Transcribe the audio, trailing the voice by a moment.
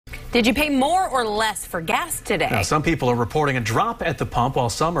Did you pay more or less for gas today? Now, some people are reporting a drop at the pump while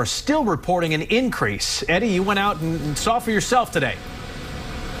some are still reporting an increase. Eddie, you went out and saw for yourself today.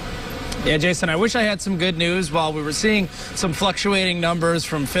 Yeah, Jason, I wish I had some good news. While we were seeing some fluctuating numbers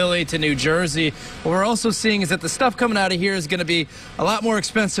from Philly to New Jersey, what we're also seeing is that the stuff coming out of here is going to be a lot more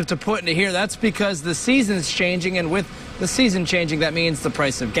expensive to put into here. That's because the season's changing, and with the season changing, that means the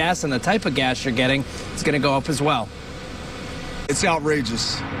price of gas and the type of gas you're getting is going to go up as well. It's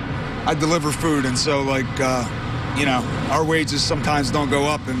outrageous. I deliver food, and so, our wages sometimes don't go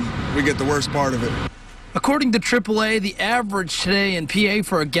up, and we get the worst part of it. According to AAA, the average today in PA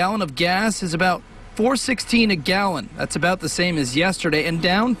for a gallon of gas is about $4.16 a gallon. That's about the same as yesterday and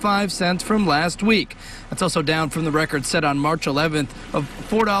down 5 cents from last week. That's also down from the record set on March 11th of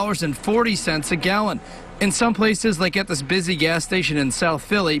 $4.40 a gallon. In some places, like at this busy gas station in South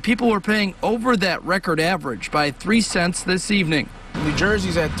Philly, people were paying over that record average by 3 cents this evening. New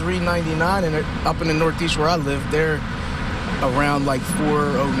Jersey's at $3.99, and up in the Northeast where I live, they're around like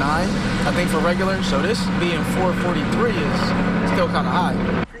 $4.09, I think, for regular. So this being $4.43 is still kind of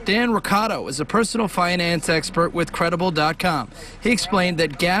high. Dan Riccotto is a personal finance expert with Credible.com. He explained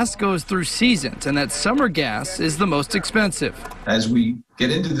that gas goes through seasons and that summer gas is the most expensive. As we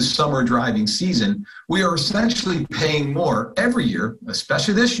get into the summer driving season, we are essentially paying more every year,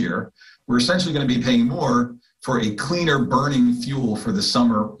 especially this year. We're essentially going to be paying more for a cleaner burning fuel for the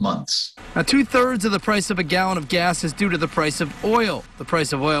summer months. Now, 2/3 of the price of a gallon of gas is due to the price of oil. The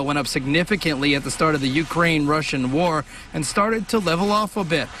price of oil went up significantly at the start of the Ukraine-Russian war and started to level off a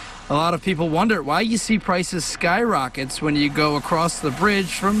bit. A lot of people wonder why you see prices skyrockets when you go across the bridge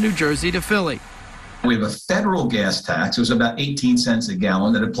from New Jersey to Philly. We have a federal gas tax. It was about 18 cents a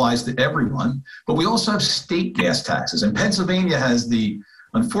gallon that applies to everyone. But we also have state gas taxes. And Pennsylvania has the,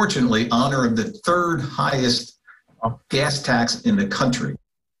 unfortunately, honor of the third highest gas tax in the country.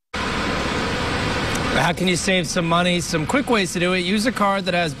 How can you save some money? Some quick ways to do it. Use a card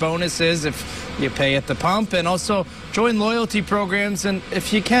that has bonuses if you pay at the pump, and also join loyalty programs. And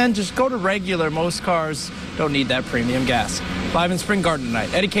if you can, just go to regular. Most cars don't need that premium gas. Live in Spring Garden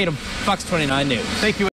tonight. Eddie Kadhim, Fox 29 News. Thank you.